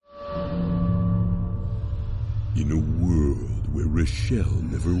In a world where Rochelle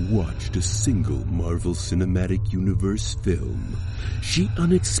never watched a single Marvel Cinematic Universe film, she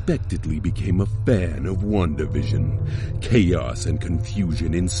unexpectedly became a fan of WandaVision. Chaos and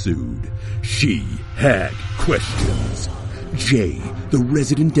confusion ensued. She had questions. Jay, the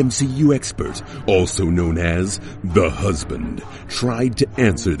resident MCU expert, also known as the husband, tried to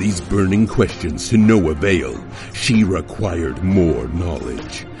answer these burning questions to no avail. She required more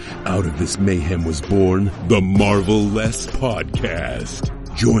knowledge. Out of this mayhem was born the Marvel-less Podcast.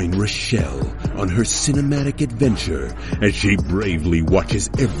 Join Rochelle on her cinematic adventure as she bravely watches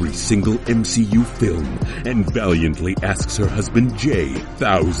every single MCU film and valiantly asks her husband Jay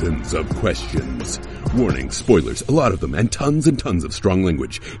thousands of questions. Warning, spoilers, a lot of them, and tons of strong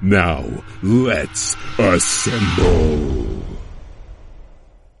language. Now, let's assemble.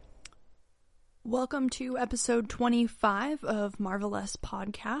 Welcome to episode 25 of Marvel-less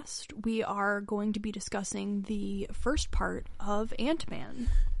Podcast. We are going to be discussing the first part of Ant-Man.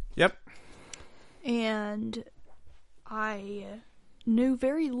 Yep. And I knew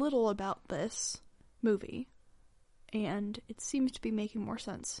very little about this movie, and it seems to be making more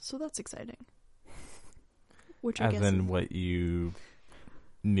sense, so that's exciting. Which I guess in what you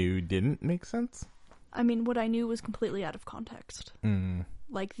knew didn't make sense? I mean, what I knew was completely out of context. Mm.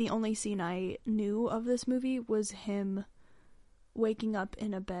 Like, the only scene I knew of this movie was him waking up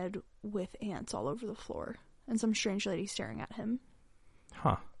in a bed with ants all over the floor and some strange lady staring at him.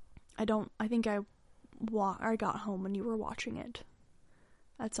 Huh. I think I got home when you were watching it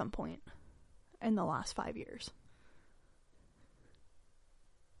at some point in the last 5 years.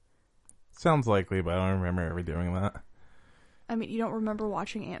 Sounds likely, but I don't remember ever doing that. I mean, you don't remember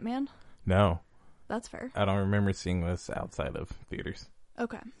watching Ant-Man? No. That's fair. I don't remember seeing this outside of theaters.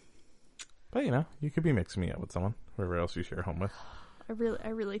 Okay. But, you know, you could be mixing me up with someone, whoever else you share home with. I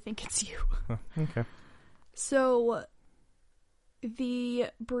really think it's you. Okay. So, the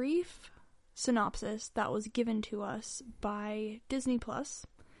brief synopsis that was given to us by Disney Plus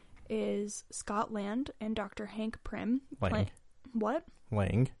is Scott Lang and Dr. Hank Pym. Lang. What?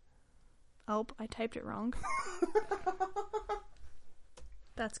 Lang. Oh, I typed it wrong.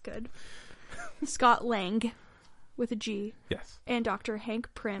 That's good. Scott Lang, with a G. Yes. And Dr. Hank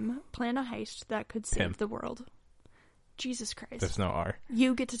Pym plan a heist that could save Pym. the world. Jesus Christ. There's no R.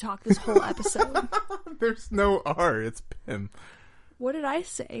 You get to talk this whole episode. There's no R. It's Pym. What did I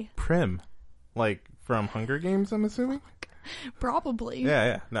say? Prim. Like from Hunger Games, I'm assuming? Probably.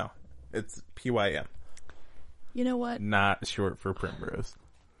 Yeah. No. It's P-Y-M. You know what? Not short for Primrose.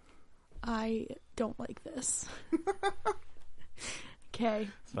 I don't like this. Okay,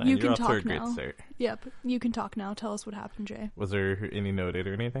 Fine. you You're can off to a talk great now. start. Yep, you can talk now. Tell us what happened, Jay. Was there any noted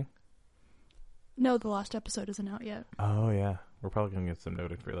or anything? No, the last episode isn't out yet. Oh, yeah. We're probably going to get some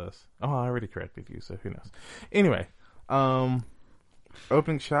noted for this. Oh, I already corrected you, so who knows. Anyway,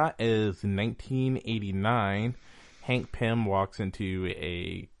 opening shot is 1989. Hank Pym walks into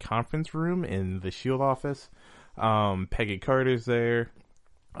a conference room in the S.H.I.E.L.D. office. Peggy Carter's there.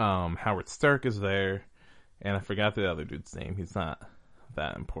 Howard Stark is there. And I forgot the other dude's name. He's not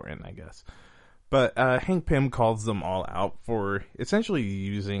that important, I guess. But Hank Pym calls them all out for essentially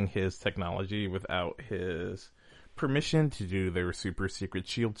using his technology without his permission to do their super secret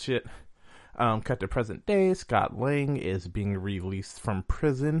S.H.I.E.L.D. shit. Cut to present day, Scott Lang is being released from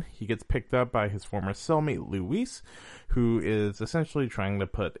prison. He gets picked up by his former cellmate, Luis, who is essentially trying to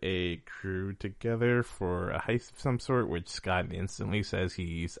put a crew together for a heist of some sort, which Scott instantly says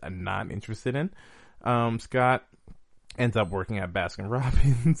he's not interested in. Scott ends up working at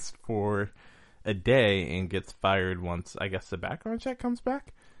Baskin-Robbins for a day and gets fired once, I guess, the background check comes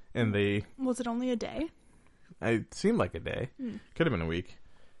back. And Was it only a day? It seemed like a day. Could have been a week.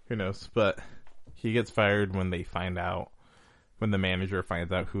 Who knows? But he gets fired when the manager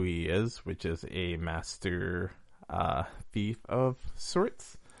finds out who he is, which is a master thief of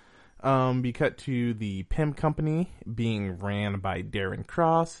sorts. We cut to the Pym company being ran by Darren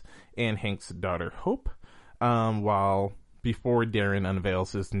Cross and Hank's daughter Hope. While before Darren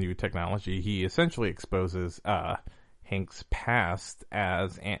unveils his new technology, he essentially exposes Hank's past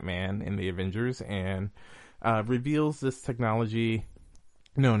as Ant-Man in the Avengers and reveals this technology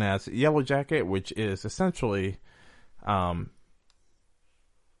known as Yellow Jacket, which is essentially Hank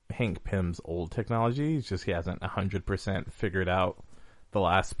Pym's old technology. It's just he hasn't 100% figured out the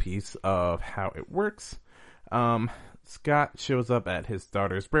last piece of how it works. Scott shows up at his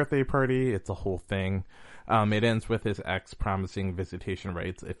daughter's birthday party. It's a whole thing. It ends with his ex promising visitation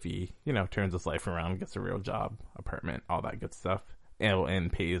rights if he, turns his life around, gets a real job, apartment, all that good stuff, and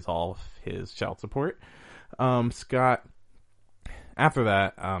pays all of his child support. After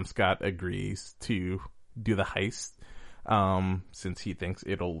that, Scott agrees to do the heist, since he thinks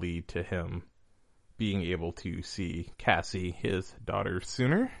it'll lead to him being able to see Cassie, his daughter,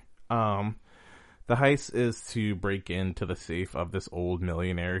 sooner. The heist is to break into the safe of this old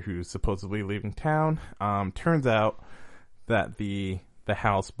millionaire who's supposedly leaving town. Turns out that the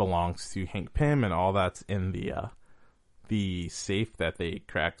house belongs to Hank Pym, and all that's in the safe that they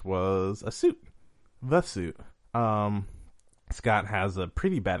cracked was a suit. The suit. Scott has a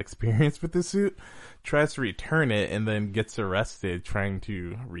pretty bad experience with the suit, tries to return it, and then gets arrested trying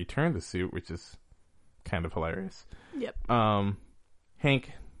to return the suit, which is kind of hilarious. Yep.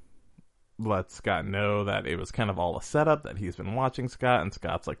 Hank lets Scott know that it was kind of all a setup, that he's been watching Scott, and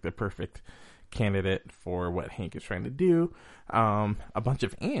Scott's like the perfect candidate for what Hank is trying to do. A bunch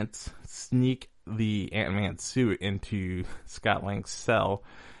of ants sneak the Ant-Man suit into Scott Lang's cell,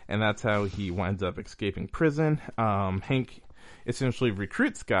 and that's how he winds up escaping prison. Hank essentially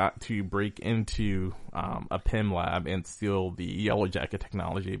recruits Scott to break into a Pym lab and steal the Yellow Jacket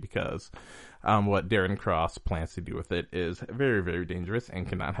technology, because what Darren Cross plans to do with it is very, very dangerous and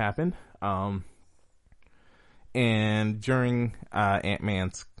cannot happen. And during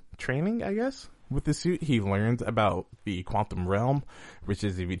Ant-Man's training, I guess, with the suit, he learns about the quantum realm, which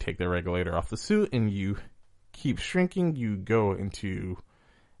is if you take the regulator off the suit and you keep shrinking, you go into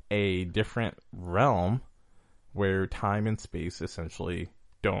a different realm where time and space essentially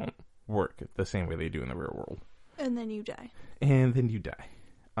don't work the same way they do in the real world. And then you die. And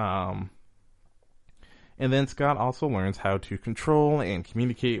then Scott also learns how to control and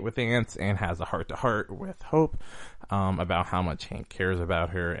communicate with ants, and has a heart-to-heart with Hope about how much Hank cares about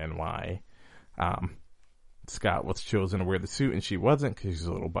her, and why Scott was chosen to wear the suit and she wasn't, because she's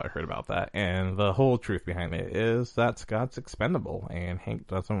a little butthurt about that. And the whole truth behind it is that Scott's expendable, and Hank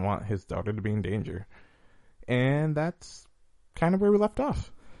doesn't want his daughter to be in danger. And that's kind of where we left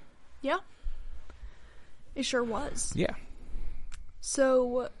off. Yeah. It sure was. Yeah.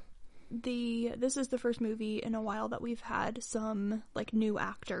 So this is the first movie in a while that we've had some like new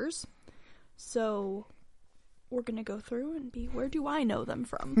actors. So we're going to go through and be, where do I know them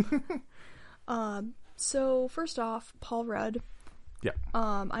from? So first off, Paul Rudd. Yeah.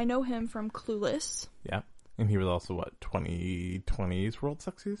 I know him from Clueless. Yeah. And he was also, what, 2020's World's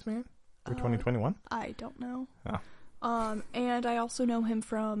Sexiest Man? Or 2021? I don't know. Oh. And I also know him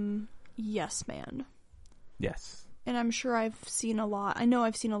from Yes Man. Yes. And I'm sure I've seen a lot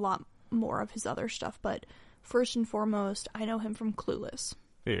more of his other stuff, but first and foremost, I know him from Clueless.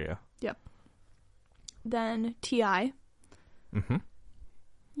 Yeah. Yep. Then T.I. Mm-hmm.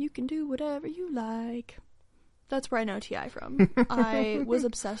 You can do whatever you like. That's where I know T.I. from. I was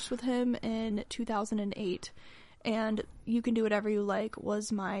obsessed with him in 2008, and You Can Do Whatever You Like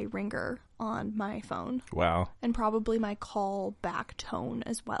was my ringer on my phone. Wow. And probably my call back tone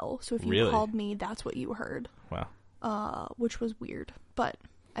as well. So if you Really? called me, that's what you heard. Wow. Which was weird, but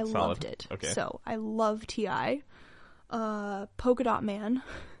I Solid. loved it. Okay. So I love T.I. Polka Dot Man.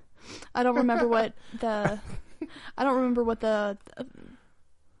 I don't remember what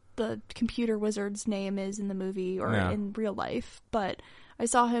the computer wizard's name is in the movie or in real life, but I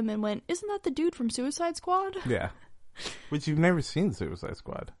saw him and went, isn't that the dude from Suicide Squad? Yeah. Which you've never seen Suicide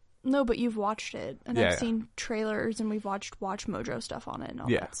Squad. No, but you've watched it, and Yeah, I've seen trailers, and we've watched Watch Mojo stuff on it and all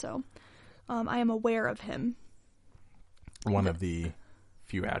Yeah. that, so I am aware of him. One of the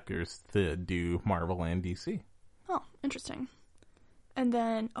few actors to do Marvel and DC. Oh, interesting. And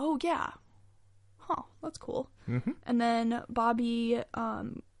then, oh yeah. Huh, that's cool. Mm-hmm. And then Bobby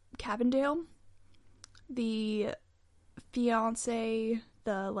Cavendale, the fiance,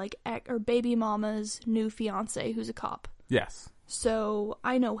 or baby mama's new fiance who's a cop. Yes. So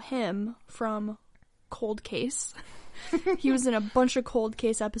I know him from Cold Case. He was in a bunch of Cold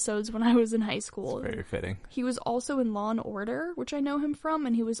Case episodes when I was in high school. It's very fitting. He was also in Law & Order, which I know him from,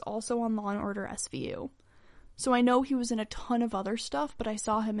 and he was also on Law & Order SVU. So I know he was in a ton of other stuff, but I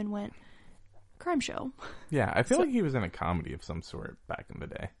saw him and went, crime show. Yeah, I feel like he was in a comedy of some sort back in the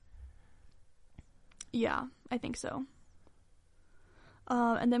day. Yeah, I think so.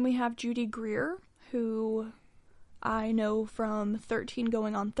 And then we have Judy Greer, who I know from 13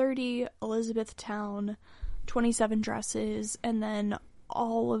 Going on 30, Elizabethtown, 27 Dresses, and then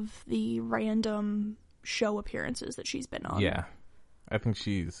all of the random show appearances that she's been on. Yeah. I think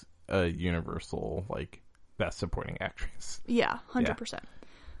she's a universal, best supporting actress. Yeah, 100%.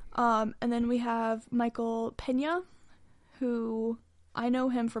 Yeah. And then we have Michael Pena, who I know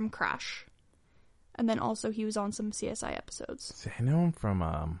him from Crash. And then also he was on some CSI episodes. See, I know him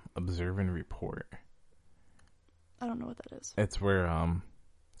from Observe and Report. I don't know what that is. It's where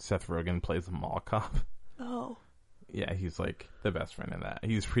Seth Rogen plays a mall cop. Oh. Yeah, he's the best friend in that.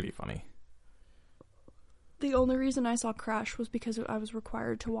 He's pretty funny. The only reason I saw Crash was because I was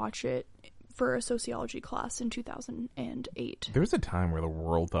required to watch it for a sociology class in 2008. There was a time where the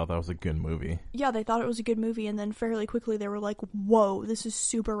world thought that was a good movie. Yeah, they thought it was a good movie, and then fairly quickly they were like, whoa, this is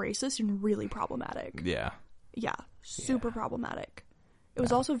super racist and really problematic. Yeah. Yeah, super problematic. It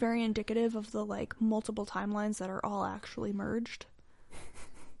was also very indicative of the, like, multiple timelines that are all actually merged.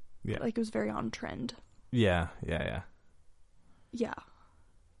 Yeah. Like, it was very on trend. Yeah. Yeah.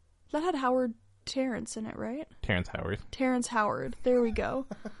 That had Howard Terrence in it, right? Terrence Howard. Terrence Howard. There we go.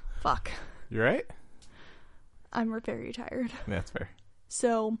 Fuck. You right? I'm very tired. That's fair.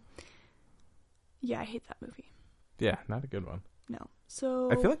 So, yeah, I hate that movie. Yeah, not a good one. No.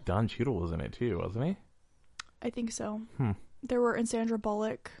 So... I feel like Don Cheadle was in it too, wasn't he? I think so. Hmm. There were... And Sandra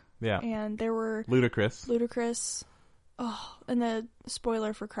Bullock. Yeah. And there were... Ludacris. Oh, and the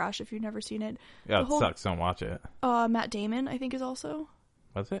spoiler for Crash, if you've never seen it. Yeah, it sucks. Don't watch it. Matt Damon, I think, is also...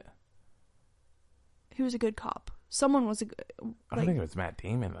 Was it? He was a good cop. Someone was a good... I don't think it was Matt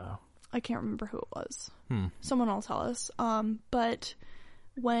Damon, though. I can't remember who it was. Hmm. Someone will tell us. But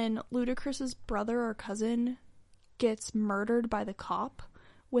when Ludacris's brother or cousin gets murdered by the cop,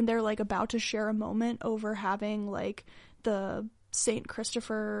 when they're, like, about to share a moment over having, like, the St.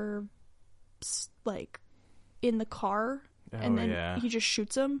 Christopher, like, in the car, and then he just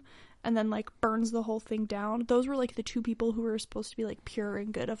shoots him, and then, like, burns the whole thing down. Those were, like, the two people who were supposed to be, like, pure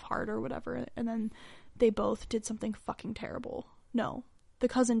and good of heart or whatever, and then they both did something fucking terrible. No. The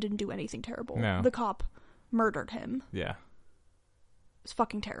cousin didn't do anything terrible. No. The cop murdered him. Yeah. It's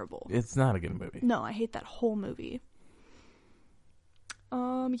fucking terrible. It's not a good movie. No, I hate that whole movie.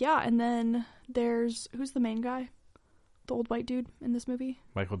 Yeah, and then there's... Who's the main guy? The old white dude in this movie?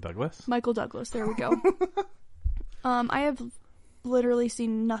 Michael Douglas? Michael Douglas, there we go. I have literally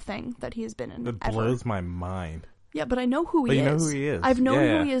seen nothing that he has been in. It ever. blows my mind. Yeah, but I know who he is. You know who he is. I've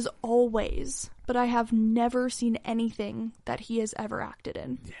known who he is always, but I have never seen anything that he has ever acted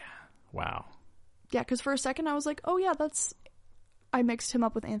in. Yeah. Wow. Yeah, because for a second I was like, oh yeah, that's... I mixed him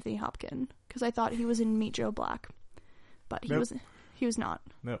up with Anthony Hopkins, because I thought he was in Meet Joe Black. But he was not.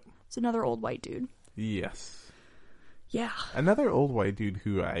 Nope. It's another old white dude. Yes. Yeah. Another old white dude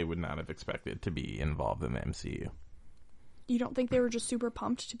who I would not have expected to be involved in the MCU. You don't think they were just super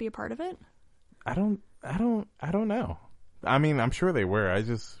pumped to be a part of it? I don't know. I mean, I'm sure they were. I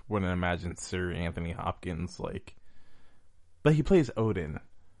just wouldn't imagine Sir Anthony Hopkins, like... But he plays Odin.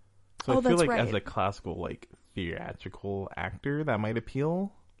 So I feel like as a classical, like, theatrical actor, that might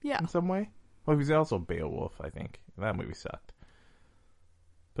appeal in some way. Well, he's also Beowulf, I think. That movie sucked.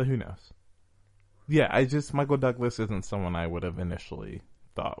 But who knows? Yeah, Michael Douglas isn't someone I would have initially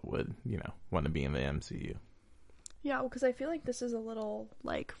thought would, want to be in the MCU. Yeah, well, because I feel like this is a little,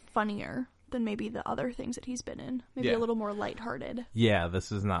 like, funnier than maybe the other things that he's been in. Maybe a little more lighthearted. Yeah,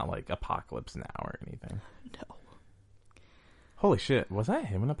 this is not like Apocalypse Now or anything. No. Holy shit, was that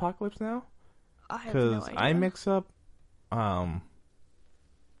him in Apocalypse Now? I have no idea. Because I mix up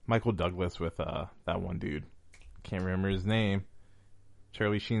Michael Douglas with that one dude. Can't remember his name.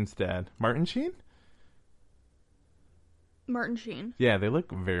 Charlie Sheen's dad. Martin Sheen? Martin Sheen. Yeah, they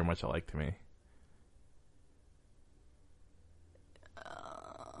look very much alike to me.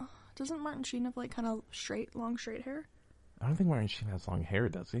 Doesn't Martin Sheen have, like, kind of long straight hair? I don't think Martin Sheen has long hair,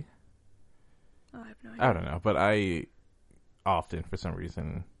 does he? I have no idea. I don't know, but I often, for some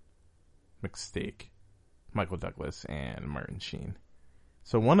reason, mistake Michael Douglas and Martin Sheen.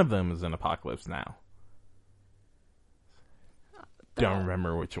 So one of them is in Apocalypse Now. Don't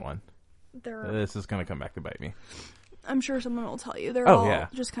remember which one. This is going to come back to bite me. I'm sure someone will tell you. They're all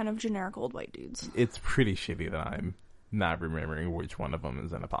just kind of generic old white dudes. It's pretty shitty that I'm not remembering which one of them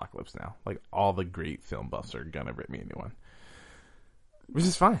is in Apocalypse Now. Like, all the great film buffs are going to rip me a new one. Which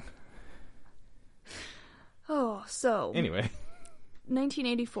is fine. Oh, so... Anyway.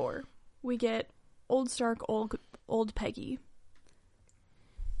 1984. We get Old Stark, Old Peggy.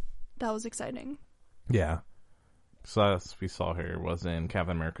 That was exciting. Yeah. So last we saw her was in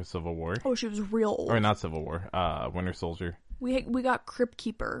Captain America Civil War. Oh, she was real old. Or not Civil War, Winter Soldier. We got Crypt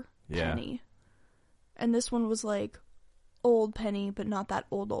Keeper Penny. And this one was like old Penny, but not that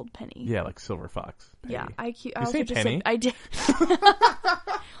old Penny. Yeah, like Silver Fox. Peggy. Yeah, I also say just Penny? Said I did.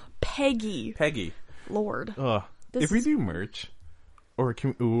 Peggy. Lord. If we do merch, or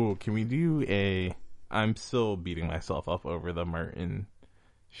can we do a... I'm still beating myself up over the Martin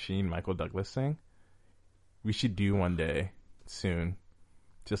Sheen, Michael Douglas thing. We should do one day soon,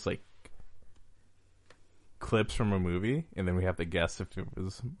 just like clips from a movie, and then we have to guess if it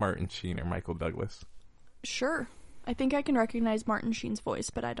was Martin Sheen or Michael Douglas. Sure. I think I can recognize Martin Sheen's voice,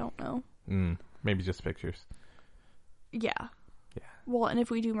 but I don't know. Maybe just pictures. Yeah. Yeah. Well, and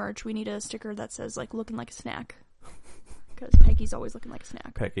if we do merch, we need a sticker that says, like, looking like a snack. Because Peggy's always looking like a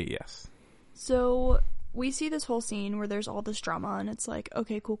snack. Peggy, yes. So we see this whole scene where there's all this drama, and it's like,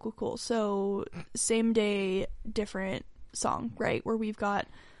 okay, cool. So same day, different song, right? Where we've got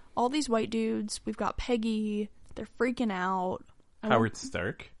all these white dudes, we've got Peggy, they're freaking out. Howard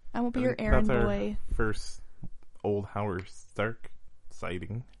Stark. I won't be your errand That's our boy. first old Howard Stark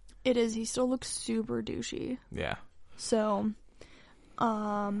sighting. It is. He still looks super douchey. Yeah. So,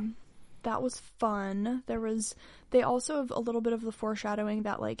 that was fun. They also have a little bit of the foreshadowing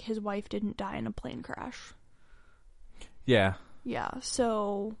that, like, his wife didn't die in a plane crash. Yeah. Yeah,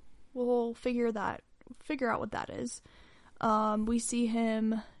 so we'll figure out what that is. We see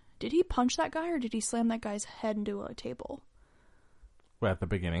him. Did he punch that guy, or did he slam that guy's head into a table? Well, at the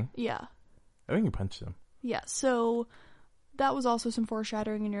beginning. Yeah. I think he punched him. Yeah, so that was also some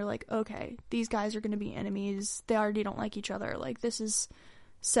foreshadowing, and you're like, okay, these guys are going to be enemies. They already don't like each other. Like, this is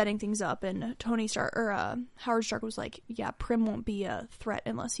setting things up, and Howard Stark was like, yeah, Prim won't be a threat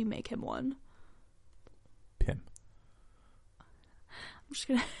unless you make him one. Pim. I'm just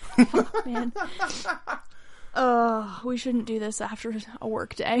gonna... Fuck, man. We shouldn't do this after a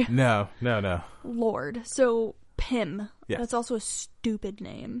work day. No. Lord. So, Pim. Yes. That's also a stupid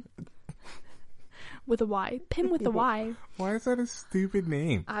name. With a Y. Pim with a Y. Why is that a stupid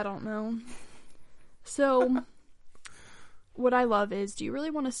name? I don't know. So, what I love is, do you really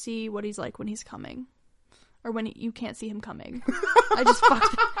want to see what he's like when he's coming? Or when you can't see him coming? I just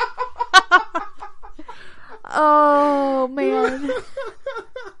fucked it. Oh, man.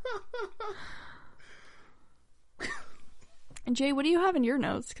 And Jay, what do you have in your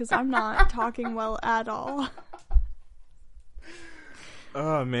notes? Because I'm not talking well at all.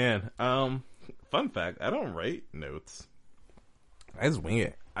 Oh, man. Fun fact, I don't write notes. I just wing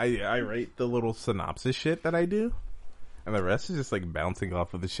it. I write the little synopsis shit that I do, and the rest is just like bouncing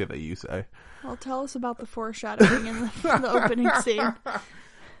off of the shit that you say. Well, tell us about the foreshadowing in the opening scene.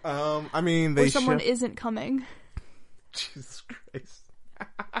 I mean, where someone isn't coming. Jesus Christ.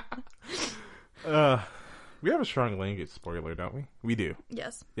 We have a strong language spoiler, don't we? We do.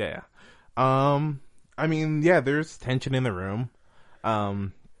 Yes. Yeah. I mean, yeah, there's tension in the room.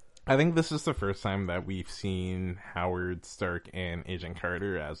 I think this is the first time that we've seen Howard Stark and Agent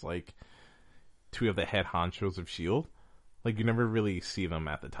Carter as, like, two of the head honchos of S.H.I.E.L.D. Like, you never really see them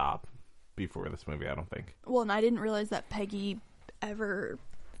at the top before this movie, I don't think. Well, and I didn't realize that Peggy ever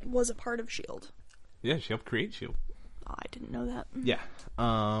was a part of S.H.I.E.L.D. Yeah, she helped create S.H.I.E.L.D. Oh, I didn't know that. Yeah.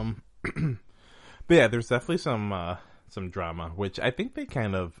 But yeah, there's definitely some drama, which I think they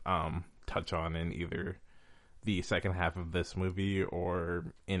kind of touch on in either the second half of this movie or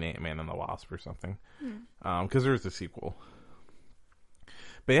in Ant-Man and the Wasp or something. Because there's a sequel.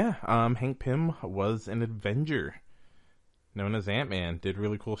 But yeah, Hank Pym was an Avenger known as Ant-Man. Did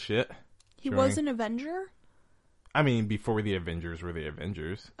really cool shit. He was an Avenger? I mean, before the Avengers were the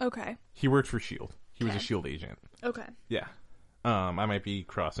Avengers. Okay. He worked for S.H.I.E.L.D. He was a S.H.I.E.L.D. agent. Okay. Yeah. I might be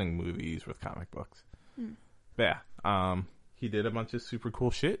crossing movies with comic books. But yeah, he did a bunch of super cool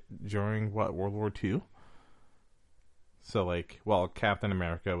shit during, World War II? So, like, while Captain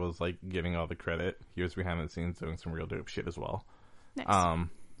America was, like, getting all the credit, he was behind the scenes doing some real dope shit as well. Nice.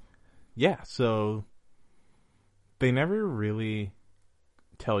 Yeah, so they never really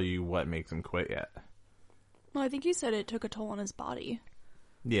tell you what makes him quit yet. Well, I think he said it took a toll on his body.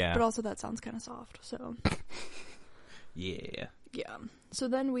 Yeah. But also that sounds kind of soft, so... Yeah. Yeah. So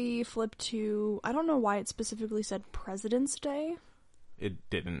then we flip to... I don't know why it specifically said President's Day. It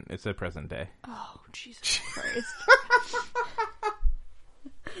didn't. It said present day. Oh, Jesus Christ.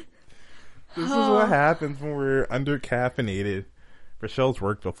 This is what happens when we're under-caffeinated. Rochelle's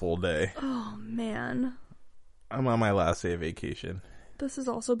worked a full day. Oh, man. I'm on my last day of vacation. This has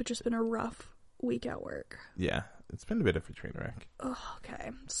also just been a rough week at work. Yeah. It's been a bit of a train wreck. Oh,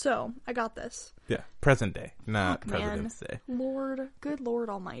 okay. So, I got this. Yeah. Present day, not Fuck, President's Day. Lord, good Lord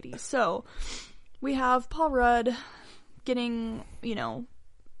almighty. So, we have Paul Rudd getting,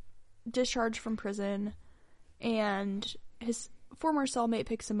 discharged from prison, and his former cellmate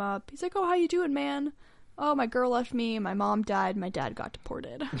picks him up. He's like, oh, how you doing, man? Oh, my girl left me, my mom died, my dad got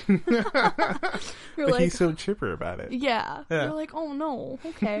deported. But he's so chipper about it. Yeah. You're like, oh no,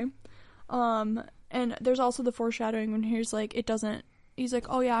 okay. And there's also the foreshadowing when he's like, he's like,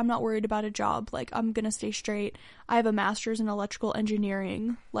 oh yeah, I'm not worried about a job. Like, I'm gonna stay straight. I have a master's in electrical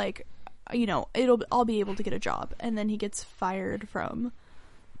engineering. Like, I'll be able to get a job. And then he gets fired from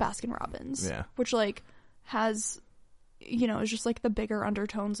Baskin Robbins. Yeah. Which, like, has, is just, like, the bigger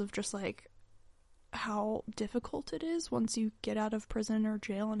undertones of just, like, how difficult it is once you get out of prison or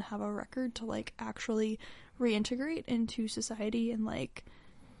jail and have a record to, like, actually reintegrate into society and, like,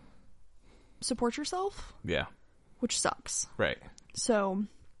 support yourself. Yeah. Which sucks. Right. So,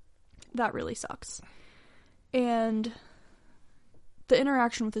 that really sucks. And the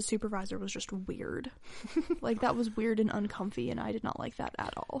interaction with the supervisor was just weird. Like, that was weird and uncomfy, and I did not like that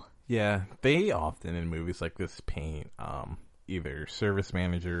at all. Yeah, they often in movies like this paint either service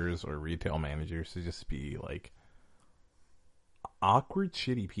managers or retail managers to just be like awkward,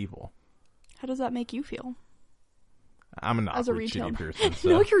 shitty people. How does that make you feel? I'm an As a awkward, retail shitty person. So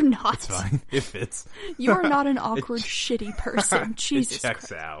no, you're not. it's fine. It fits. You are not an awkward, shitty person. Jesus It checks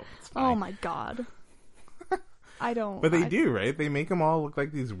Christ. out. It's fine. Oh my god. I don't. But they do, right? They make them all look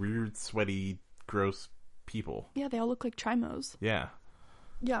like these weird, sweaty, gross people. Yeah, they all look like chimos. Yeah.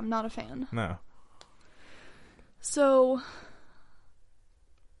 Yeah, I'm not a fan. No. So,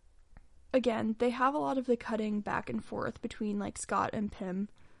 again, they have a lot of the cutting back and forth between, like, Scott and Pym.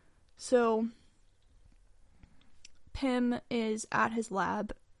 So, Pym is at his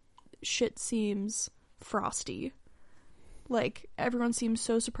lab. Shit seems frosty. Like, everyone seems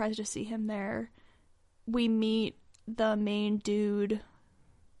so surprised to see him there. We meet the main dude,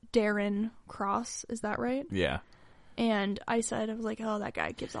 Darren Cross. Is that right? Yeah. And I was like, oh, that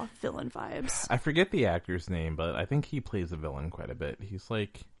guy gives off villain vibes. I forget the actor's name, but I think he plays a villain quite a bit. He's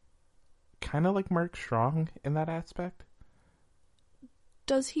like, kind of like Mark Strong in that aspect.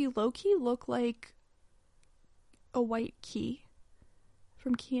 Does he low-key look like a white Key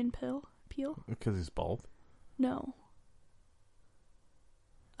from Key and Peele? Because he's bald. No.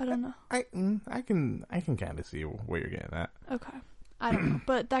 I don't know. I can kind of see where you're getting at. Okay. I don't know.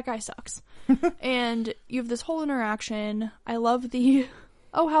 But that guy sucks. And you have this whole interaction. I love the,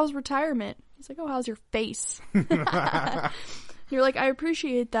 oh, how's retirement? He's like, oh, how's your face? You're like, I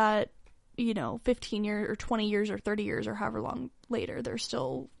appreciate that, 15 years or 20 years or 30 years or however long later, they're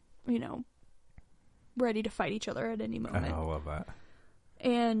still, ready to fight each other at any moment. I love that.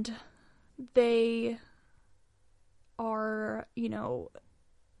 And they are,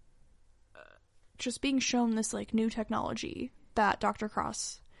 just being shown this, like, new technology that Dr.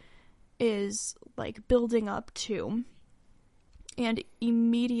 Cross is, like, building up to. And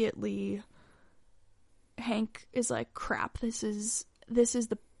immediately Hank is like, crap, this is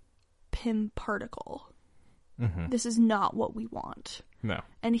the Pym particle. Mm-hmm. This is not what we want. No.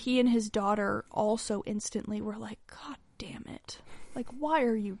 And he and his daughter also instantly were like, God damn it. Like, why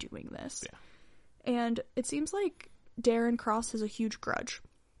are you doing this? Yeah. And it seems like Darren Cross has a huge grudge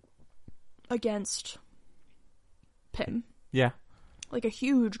against Pym. Yeah. Like, a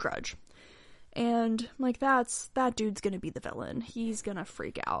huge grudge. And, like, that dude's gonna be the villain. He's gonna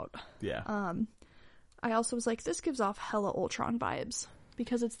freak out. Yeah. I also was like, this gives off hella Ultron vibes.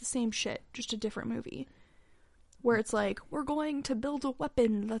 Because it's the same shit, just a different movie. Where it's like, we're going to build a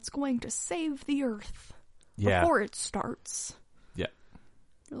weapon that's going to save the Earth. Yeah. Before it starts. Yeah.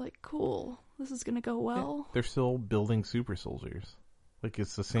 You're like, cool. This is gonna go well. They're still building super soldiers. Like,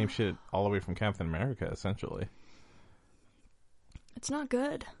 it's the same shit all the way from Captain America, essentially. It's not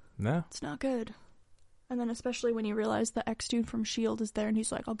good. No. It's not good. And then especially when you realize the ex-dude from S.H.I.E.L.D. is there and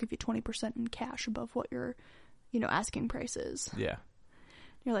he's like, I'll give you 20% in cash above what your, asking price is. Yeah.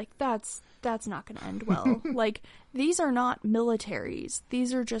 You're like, that's not going to end well. Like, these are not militaries.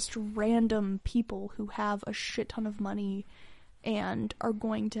 These are just random people who have a shit ton of money and are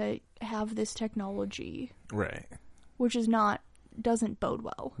going to have this technology. Right. Which doesn't bode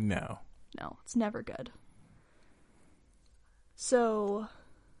well. No. No, it's never good. So,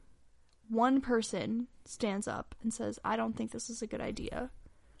 one person stands up and says, I don't think this is a good idea.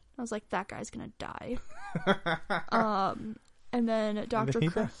 I was like, that guy's gonna die. And then Dr.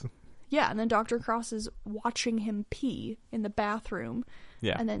 Cross... Yeah, and then Dr. Cross is watching him pee in the bathroom.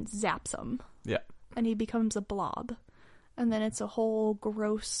 Yeah. And then zaps him. Yeah. And he becomes a blob. And then it's a whole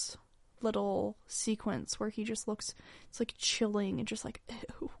gross little sequence where he just looks... It's like chilling and just like,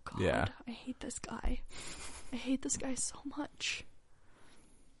 ew, God, yeah. I hate this guy. I hate this guy so much.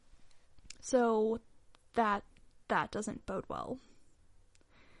 So that doesn't bode well.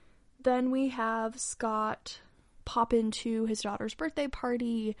 Then we have Scott pop into his daughter's birthday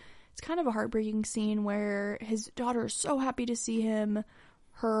party. It's kind of a heartbreaking scene where his daughter is so happy to see him.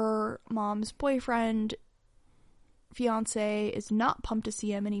 Her mom's boyfriend, fiance, is not pumped to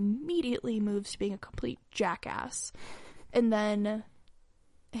see him and immediately moves to being a complete jackass. And then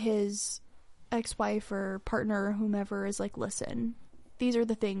his ex-wife or partner, whomever, is like, listen, these are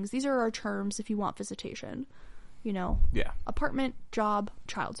the things, these are our terms if you want visitation. Yeah. Apartment, job,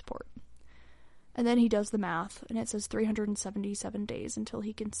 child support. And then he does the math, and it says 377 days until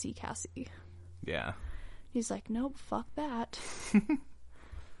he can see Cassie. Yeah. He's like, nope, fuck that.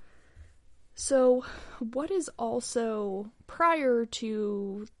 So, what is also prior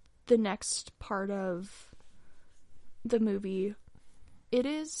to the next part of the movie, it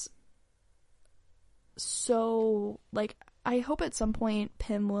is so, like, I hope at some point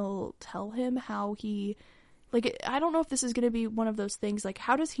Pym will tell him how he, like, I don't know if this is going to be one of those things, like,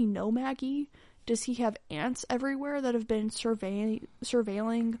 how does he know Maggie? Does he have ants everywhere that have been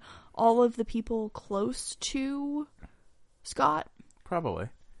surveilling all of the people close to Scott? Probably.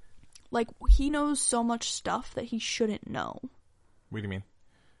 Like, he knows so much stuff that he shouldn't know. What do you mean?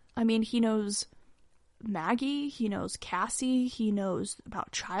 I mean, he knows Maggie, he knows Cassie, he knows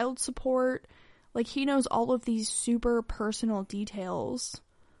about child support. Like, he knows all of these super personal details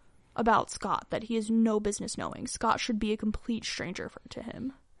about Scott that he has no business knowing. Scott should be a complete stranger to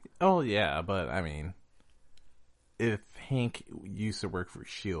him. Oh, yeah, but, I mean, if Hank used to work for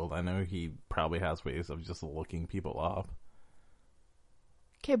S.H.I.E.L.D., I know he probably has ways of just looking people up.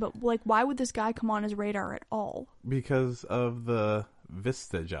 Okay, but, like, why would this guy come on his radar at all? Because of the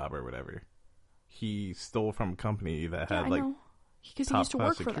Vista job or whatever. He stole from a company that had, like, because he used to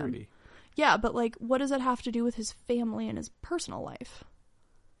work security. for them. Yeah, but, like, what does that have to do with his family and his personal life?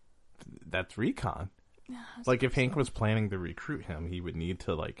 That's recon. Like, if Hank was planning to recruit him, he would need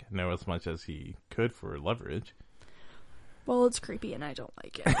to, like, know as much as he could for leverage. Well, it's creepy and I don't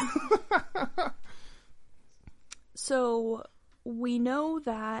like it. So, we know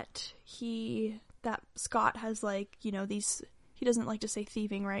that Scott has, like, you know, these, he doesn't like to say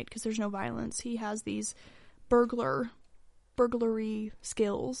thieving, right? Because there's no violence. He has these burglary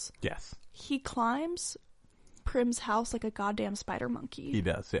skills. Yes. He climbs Prim's house like a goddamn spider monkey. He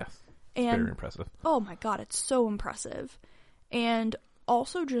does, yes. It's And, very impressive. oh my god, it's so impressive. And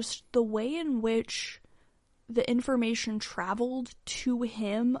also just the way in which the information traveled to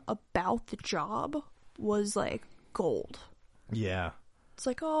him about the job was like gold. Yeah. It's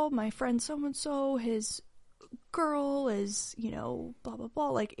like, oh, my friend so-and-so, his girl is, you know, blah, blah, blah.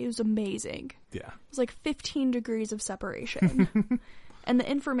 Like, it was amazing. Yeah. It was like 15 degrees of separation. And the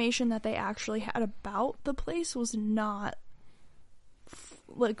information that they actually had about the place was not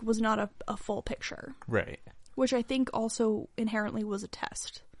a full picture. Right. Which I think also inherently was a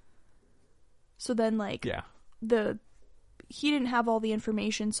test. So then, like, Yeah. he didn't have all the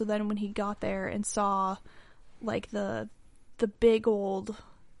information, so then when he got there and saw, like, the big old...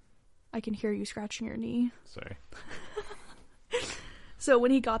 I can hear you scratching your knee. Sorry. So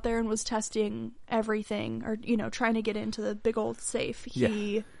when he got there and was testing everything, or, you know, trying to get into the big old safe,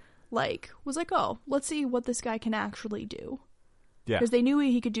 he, was like, oh, let's see what this guy can actually do. Yeah. Because they knew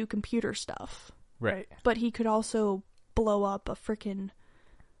he could do computer stuff. Right. But he could also blow up a frickin'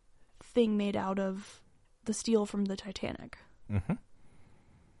 thing made out of the steel from the Titanic. Mm-hmm.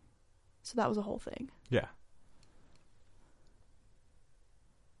 So that was a whole thing. Yeah.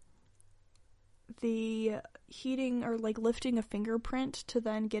 The heating or, like, lifting a fingerprint to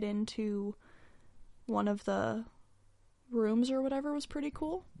then get into one of the rooms or whatever was pretty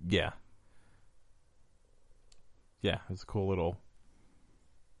cool. Yeah. Yeah, it was a cool little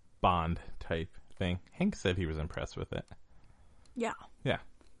Bond type thing. Hank said he was impressed with it. Yeah. Yeah.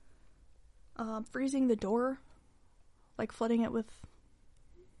 Freezing the door, like flooding it with,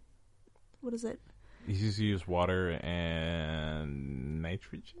 what is it? He used to use water and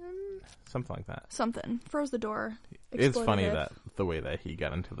nitrogen? Something like that. Something. Froze the door. It's funny exploded it. that the way that he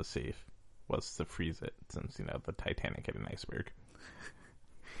got into the safe was to freeze it, since, you know, the Titanic hit an iceberg.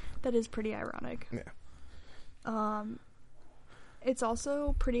 That is pretty ironic. Yeah. It's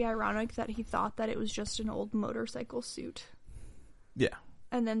also pretty ironic that he thought that it was just an old motorcycle suit. Yeah.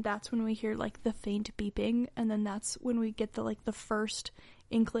 And then that's when we hear, like, the faint beeping, and then that's when we get the, like, the first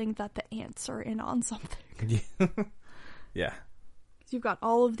inkling that the ants are in on something. Yeah. So you've got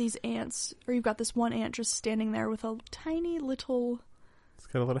all of these ants, or you've got this one ant just standing there with a tiny little It's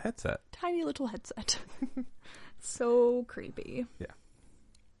got a little headset. headset. So creepy. Yeah.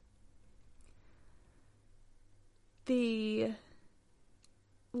 The,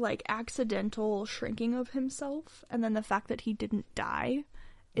 like, accidental shrinking of himself, and then the fact that he didn't die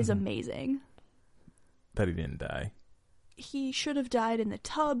is amazing. That he didn't die. He should have died in the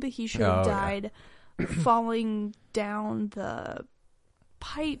tub. He should have died falling down the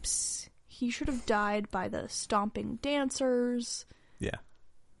pipes. He should have died by the stomping dancers. Yeah.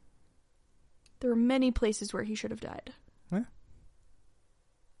 There are many places where he should have died. Yeah.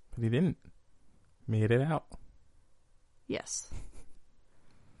 But he didn't. Made it out. Yes.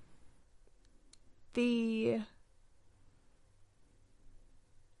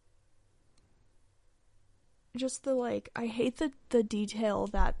 Just the, like, I hate the detail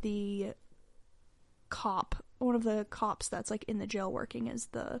that the cops that's like in the jail working is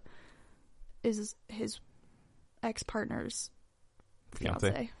his ex-partner's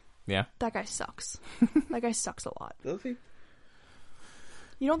fiance. Yeah. That guy sucks. That guy sucks a lot. Does he?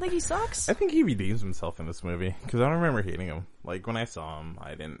 You don't think he sucks? I think he redeems himself in this movie, because I don't remember hating him. Like, when I saw him,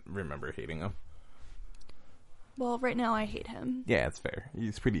 I didn't remember hating him. Well, right now I hate him. Yeah, it's fair.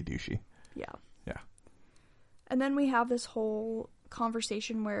 He's pretty douchey. Yeah. Yeah. And then we have this whole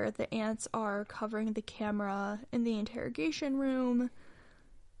conversation where the aunts are covering the camera in the interrogation room.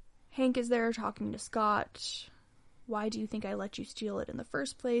 Hank is there talking to Scott. Why do you think I let you steal it in the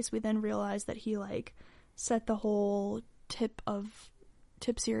first place? We then realize that he, like, set the whole tip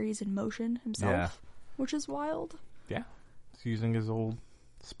series in motion himself, which is wild. Yeah. He's using his old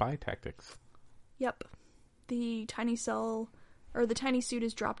spy tactics. Yep. The tiny suit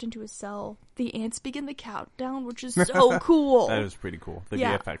is dropped into his cell. The ants begin the countdown, which is so cool. That is pretty cool. The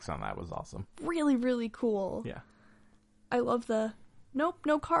VFX on that was awesome. Really, really cool. Yeah. I love the, nope,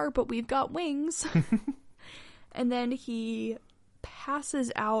 no car, but we've got wings. And then he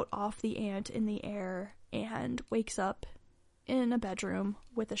passes out off the ant in the air and wakes up in a bedroom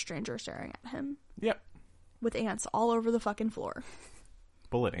with a stranger staring at him. Yep. With ants all over the fucking floor.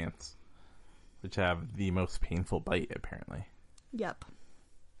 Bullet ants. Which have the most painful bite, apparently. Yep.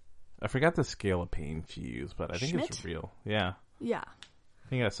 I forgot the scale of pain she used, but I think it's real. Yeah. Yeah. I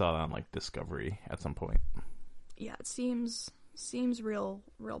think I saw that on, like, Discovery at some point. Yeah, it seems real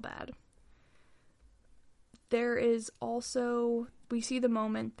bad. There is also, we see the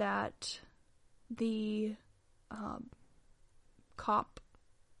moment that the cop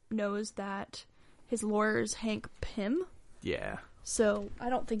knows that his lawyer is Hank Pym. Yeah. So I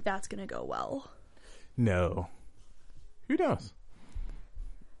don't think that's going to go well. No. Who knows?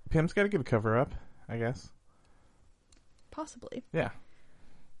 Pym's got a good cover-up, I guess. Possibly. Yeah.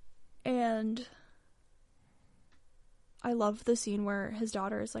 And I love the scene where his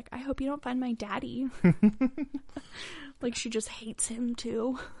daughter is like, I hope you don't find my daddy. Like, she just hates him,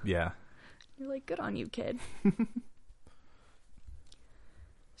 too. Yeah. You're like, good on you, kid.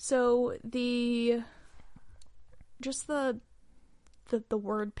 So, the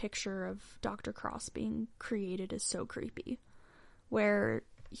word picture of Dr. Cross being created is so creepy. Where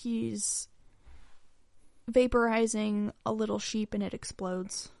he's vaporizing a little sheep and it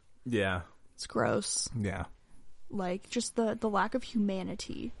explodes. Yeah. It's gross. Yeah. Like, just the lack of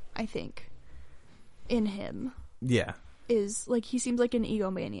humanity, I think, in him. Yeah. Is, like, he seems like an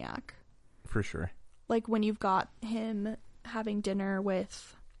egomaniac. For sure. Like, when you've got him having dinner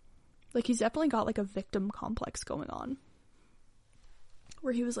with, like, he's definitely got, like, a victim complex going on.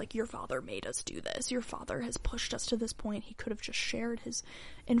 Where he was like, your father made us do this. Your father has pushed us to this point. He could have just shared his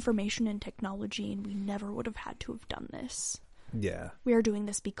information and technology, and we never would have had to have done this. Yeah. We are doing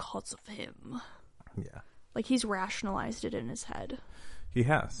this because of him. Yeah. Like, he's rationalized it in his head. He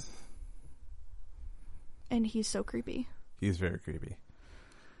has. And he's so creepy. He's very creepy.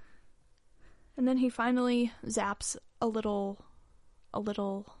 And then he finally zaps a little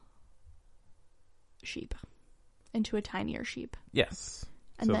sheep into a tinier sheep. Yes.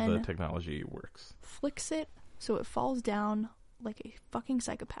 And so then the technology works. Flicks it so it falls down like a fucking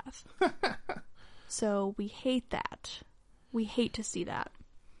psychopath. So we hate that. We hate to see that.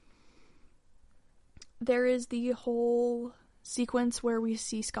 There is the whole sequence where we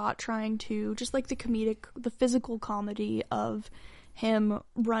see Scott trying to, just like the physical comedy of him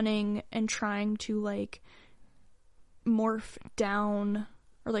running and trying to, like, morph down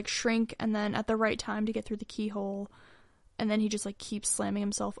or, like, shrink, and then at the right time to get through the keyhole, and then he just, like, keeps slamming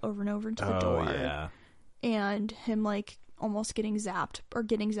himself over and over into the door. Oh, yeah. And him, like, almost getting zapped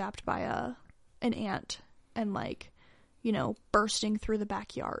by an ant and, like, you know, bursting through the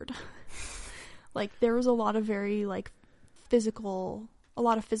backyard. Like, there was a lot of very, like, physical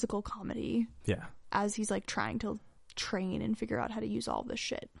comedy. Yeah. As he's, like, trying to train and figure out how to use all this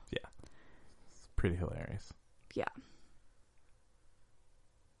shit. Yeah. It's pretty hilarious. Yeah.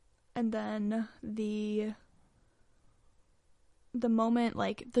 And then the moment,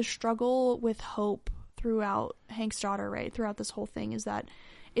 like, the struggle with hope throughout Hank's daughter, right, throughout this whole thing is that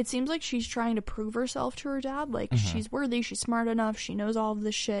it seems like she's trying to prove herself to her dad. Like, she's worthy, she's smart enough, she knows all of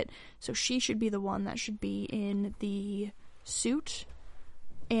this shit, so she should be the one that should be in the suit.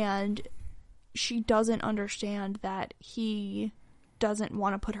 And she doesn't understand that he doesn't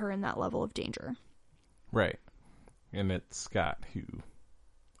want to put her in that level of danger. Right. And it's Scott who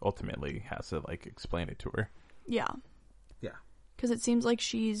ultimately has to, like, explain it to her. Yeah. Yeah. Because it seems like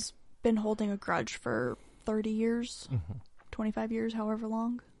she's been holding a grudge for 30 years, 25 years, however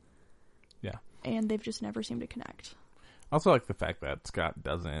long. Yeah. And they've just never seemed to connect. Also like the fact that Scott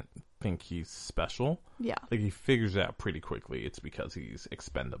doesn't think he's special. Yeah. Like, he figures out pretty quickly it's because he's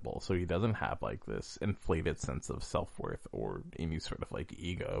expendable. So he doesn't have, like, this inflated sense of self-worth or any sort of, like,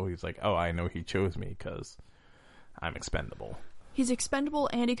 ego. He's like, oh, I know he chose me because I'm expendable. He's expendable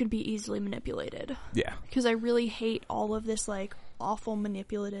and he could be easily manipulated. Yeah. Because I really hate all of this, like, awful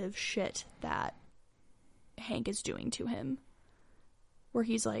manipulative shit that Hank is doing to him. Where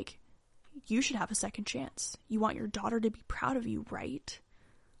he's like, you should have a second chance. You want your daughter to be proud of you, right?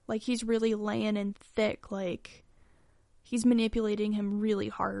 Like, he's really laying in thick, like, he's manipulating him really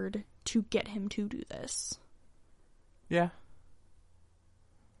hard to get him to do this. Yeah.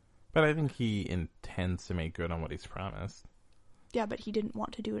 But I think he intends to make good on what he's promised. Yeah, but he didn't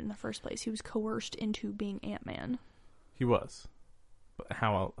want to do it in the first place. He was coerced into being Ant-Man. He was. But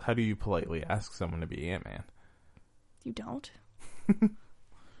how do you politely ask someone to be Ant-Man? You don't.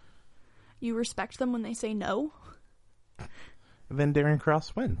 You respect them when they say no. Then Darren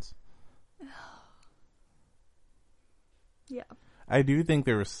Cross wins. Yeah. I do think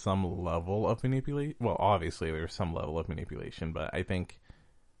there was some level of manipulation. Well, obviously there was some level of manipulation, but I think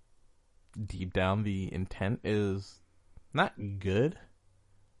deep down the intent is not good.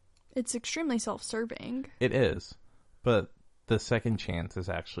 It's extremely self-serving. It is. But the second chance is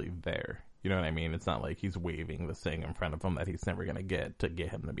actually there. You know what I mean? It's not like he's waving this thing in front of him that he's never going to get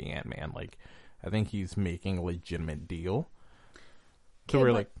him to be Ant-Man. Like, I think he's making a legitimate deal. So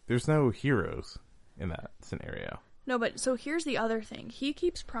we're like, there's no heroes in that scenario. No, but so here's the other thing. He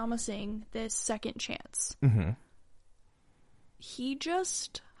keeps promising this second chance. Mm-hmm. He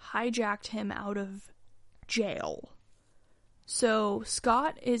just hijacked him out of jail. So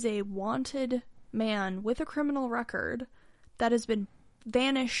Scott is a wanted man with a criminal record that has been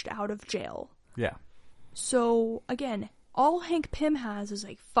vanished out of jail. Yeah. So, again, all Hank Pym has is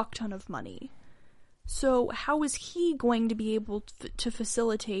a fuck ton of money. So how is he going to be able to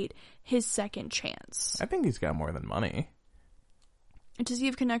facilitate his second chance? I think he's got more than money. Does he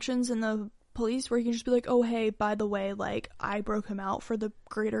have connections in the police where he can just be like, oh, hey, by the way, like, I broke him out for the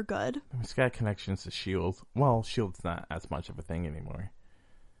greater good? He's got connections to S.H.I.E.L.D. Well, S.H.I.E.L.D.'s not as much of a thing anymore.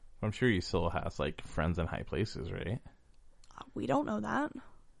 I'm sure he still has, like, friends in high places, right? We don't know that.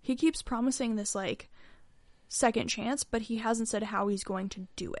 He keeps promising this, like, second chance, but he hasn't said how he's going to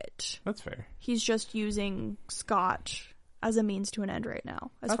do it. That's fair. He's just using Scott as a means to an end right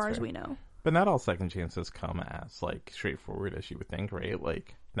now, as far as we know. But not all second chances come as, like, straightforward as you would think, right?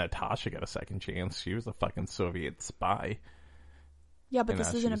 Like, Natasha got a second chance. She was a fucking Soviet spy. Yeah, but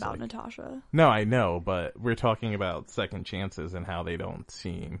this isn't about Natasha. No, I know, but we're talking about second chances and how they don't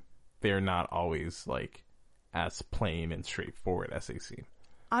seem... They're not always, like, as plain and straightforward as they seem.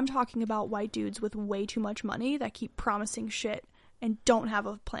 I'm talking about white dudes with way too much money that keep promising shit and don't have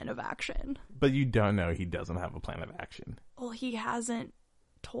a plan of action. But you don't know he doesn't have a plan of action. Well, he hasn't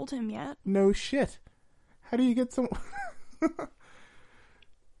told him yet. No shit. How do you get some...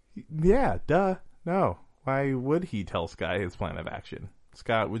 Yeah, duh. No. Why would he tell Scott his plan of action?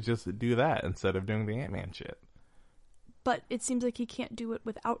 Scott would just do that instead of doing the Ant-Man shit. But it seems like he can't do it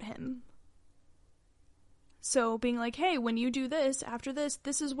without him. So being like, hey, when you do this, after this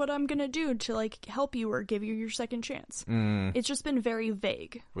is what I'm gonna do to, like, help you or give you your second chance. It's just been very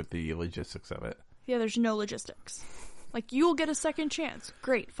vague. With the logistics of it. Yeah, there's no logistics. Like, you'll get a second chance.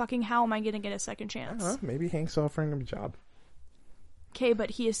 Great. Fucking how am I gonna get a second chance? Maybe Hank's offering him a job. Okay,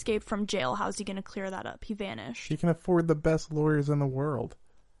 but he escaped from jail. How's he gonna clear that up? He vanished. He can afford the best lawyers in the world.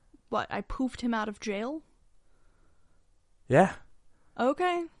 What, I poofed him out of jail? Yeah.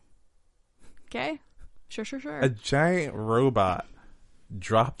 Okay. Sure. A giant robot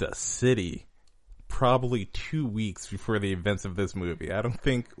dropped a city probably 2 weeks before the events of this movie. I don't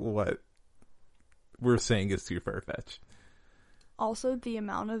think what we're saying is too far-fetched. Also, the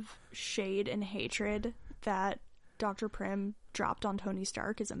amount of shade and hatred that Dr. Pym dropped on Tony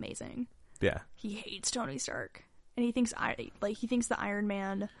Stark is amazing. Yeah. He hates Tony Stark. And he thinks the Iron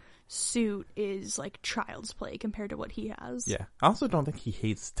Man suit is like child's play compared to what he has. Yeah. I also don't think he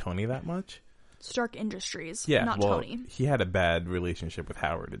hates Tony that much. Stark Industries, yeah, not well, Tony. He had a bad relationship with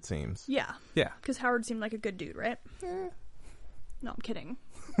Howard, it seems. Yeah. Yeah. Because Howard seemed like a good dude, right? No, I'm kidding.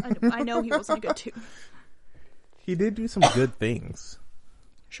 I know he wasn't a good dude. He did do some good things.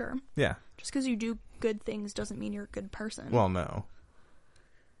 Sure. Yeah. Just because you do good things doesn't mean you're a good person. Well, no.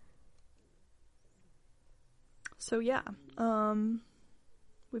 So, yeah.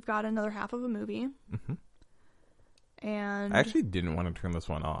 We've got another half of a movie. Mm-hmm. And I actually didn't want to turn this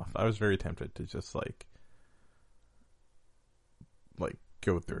one off. I was very tempted to just like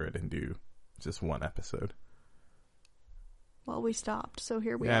go through it and do just one episode. Well, we stopped, so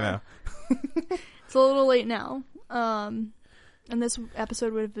here we are. I know. It's a little late now. And this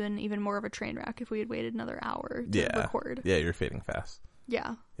episode would have been even more of a train wreck if we had waited another hour to record. Yeah, you're fading fast.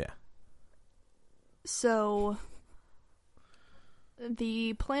 Yeah. Yeah. So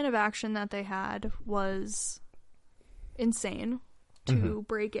the plan of action that they had was insane to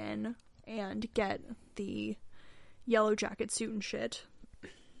break in and get the Yellow Jacket suit and shit.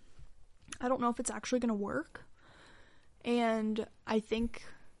 I don't know if it's actually going to work. And I think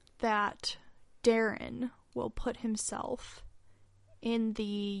that Darren will put himself in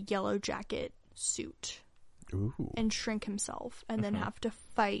the Yellow Jacket suit. Ooh. And shrink himself and then have to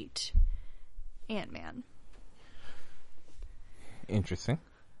fight Ant-Man. Interesting.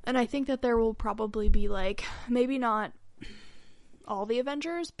 And I think that there will probably be, like, maybe not all the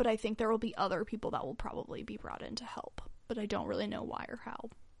Avengers, but I think there will be other people that will probably be brought in to help. But I don't really know why or how.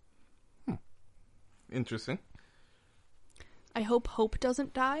 Interesting. I hope Hope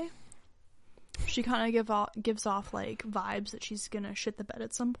doesn't die. She kind of gives off, like, vibes that she's gonna shit the bed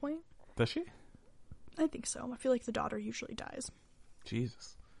at some point. Does she? I think so. I feel like the daughter usually dies.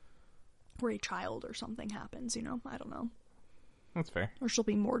 Jesus. Or a child or something happens, you know? I don't know. That's fair. Or she'll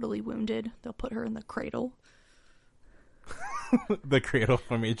be mortally wounded. They'll put her in the cradle. The cradle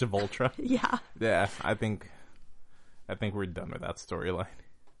from Age of Ultron. Yeah. Yeah, I think we're done with that storyline.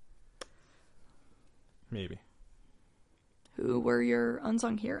 Maybe. Who were your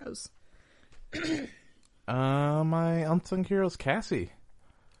unsung heroes? My unsung hero's Cassie.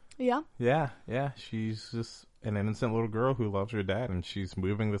 Yeah? Yeah. She's just an innocent little girl who loves her dad, and she's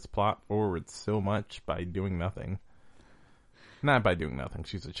moving this plot forward so much by doing nothing. Not by doing nothing,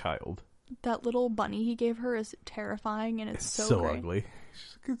 she's a child. That little bunny he gave her is terrifying, and it's so great. Ugly.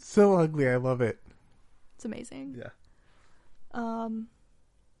 It's so ugly, I love it. It's amazing. Yeah.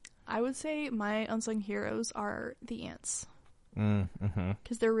 I would say my unsung heroes are the ants. Mm-hmm.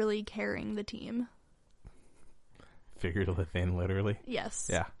 Because they're really carrying the team. Figuratively and literally? Yes.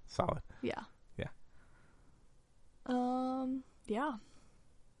 Yeah, solid. Yeah. Yeah. Yeah.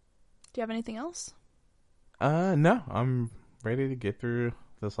 Do you have anything else? No. I'm ready to get through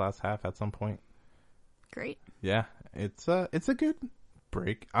this last half at some point. Great. Yeah. It's a good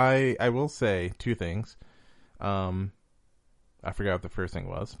break. I will say two things. I forgot what the first thing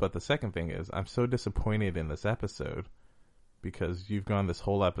was, but the second thing is I'm so disappointed in this episode because you've gone this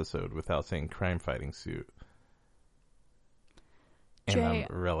whole episode without saying crime fighting suit. And Jay,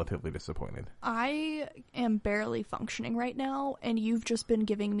 I'm relatively disappointed. I am barely functioning right now, and you've just been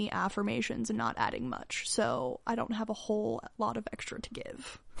giving me affirmations and not adding much, so I don't have a whole lot of extra to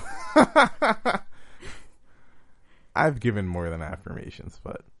give. I've given more than affirmations,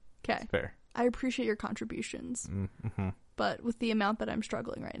 but it's fair. I appreciate your contributions, but with the amount that I'm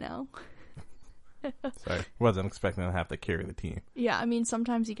struggling right now. Sorry, wasn't expecting to have to carry the team. Yeah, I mean,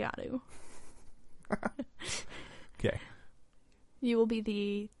 sometimes you got to. Okay. You will be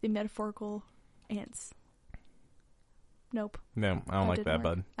the metaphorical ants. Nope. No, I don't like that,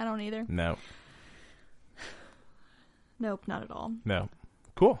 bud. I don't either. No. Nope, not at all. No.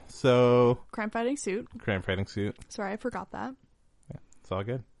 Cool. So. Crime fighting suit. Crime fighting suit. Sorry, I forgot that. Yeah, it's all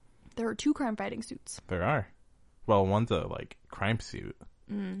good. There are 2 crime fighting suits. There are. Well, one's a, crime suit.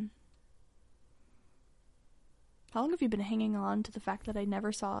 How long have you been hanging on to the fact that I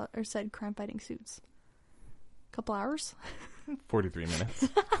never saw or said crime fighting suits? A couple hours? 43 minutes.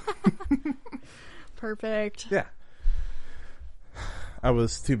 Perfect. Yeah. I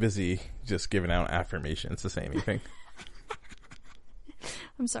was too busy just giving out affirmations to say anything.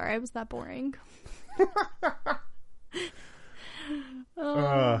 I'm sorry, I was that boring.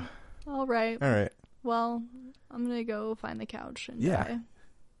 All right. Well, I'm going to go find the couch and die.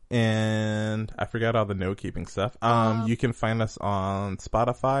 And I forgot all the note-keeping stuff. You can find us on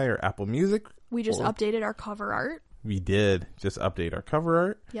Spotify or Apple Music. We just updated our cover art. We did just update our cover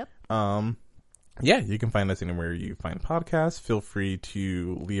art. Yep. Yeah, you can find us anywhere you find podcasts. Feel free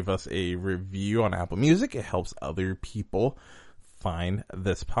to leave us a review on Apple Music. It helps other people find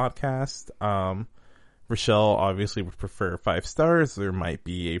this podcast. Rochelle obviously would prefer 5 stars. There might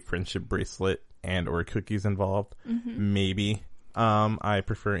be a friendship bracelet and or cookies involved. Maybe. I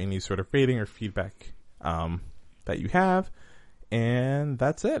prefer any sort of rating or feedback that you have. And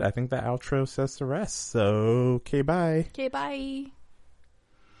that's it. I think the outro says the rest. So, okay, bye. Okay, bye.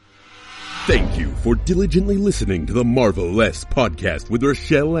 Thank you for diligently listening to the Marvel-less podcast with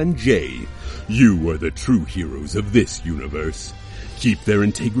Rochelle and Jay. You are the true heroes of this universe. Keep their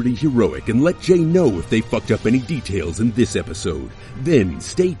integrity heroic and let Jay know if they fucked up any details in this episode. Then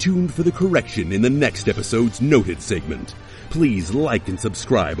stay tuned for the correction in the next episode's noted segment. Please like and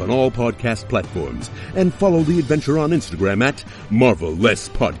subscribe on all podcast platforms and follow the adventure on Instagram at Marvel-less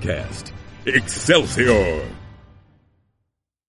Podcast. Excelsior!